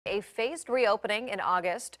a phased reopening in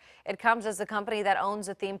August. It comes as the company that owns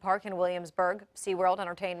a theme park in Williamsburg, SeaWorld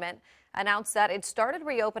Entertainment, announced that it started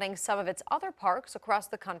reopening some of its other parks across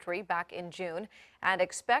the country back in June and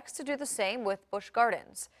expects to do the same with Busch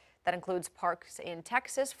Gardens. That includes parks in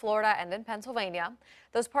Texas, Florida, and in Pennsylvania.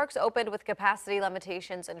 Those parks opened with capacity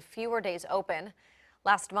limitations and fewer days open.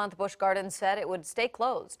 Last month, Busch Gardens said it would stay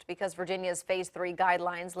closed because Virginia's Phase 3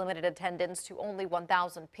 guidelines limited attendance to only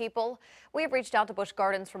 1,000 people. We have reached out to Busch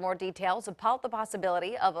Gardens for more details about the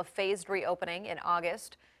possibility of a phased reopening in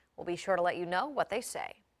August. We'll be sure to let you know what they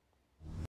say.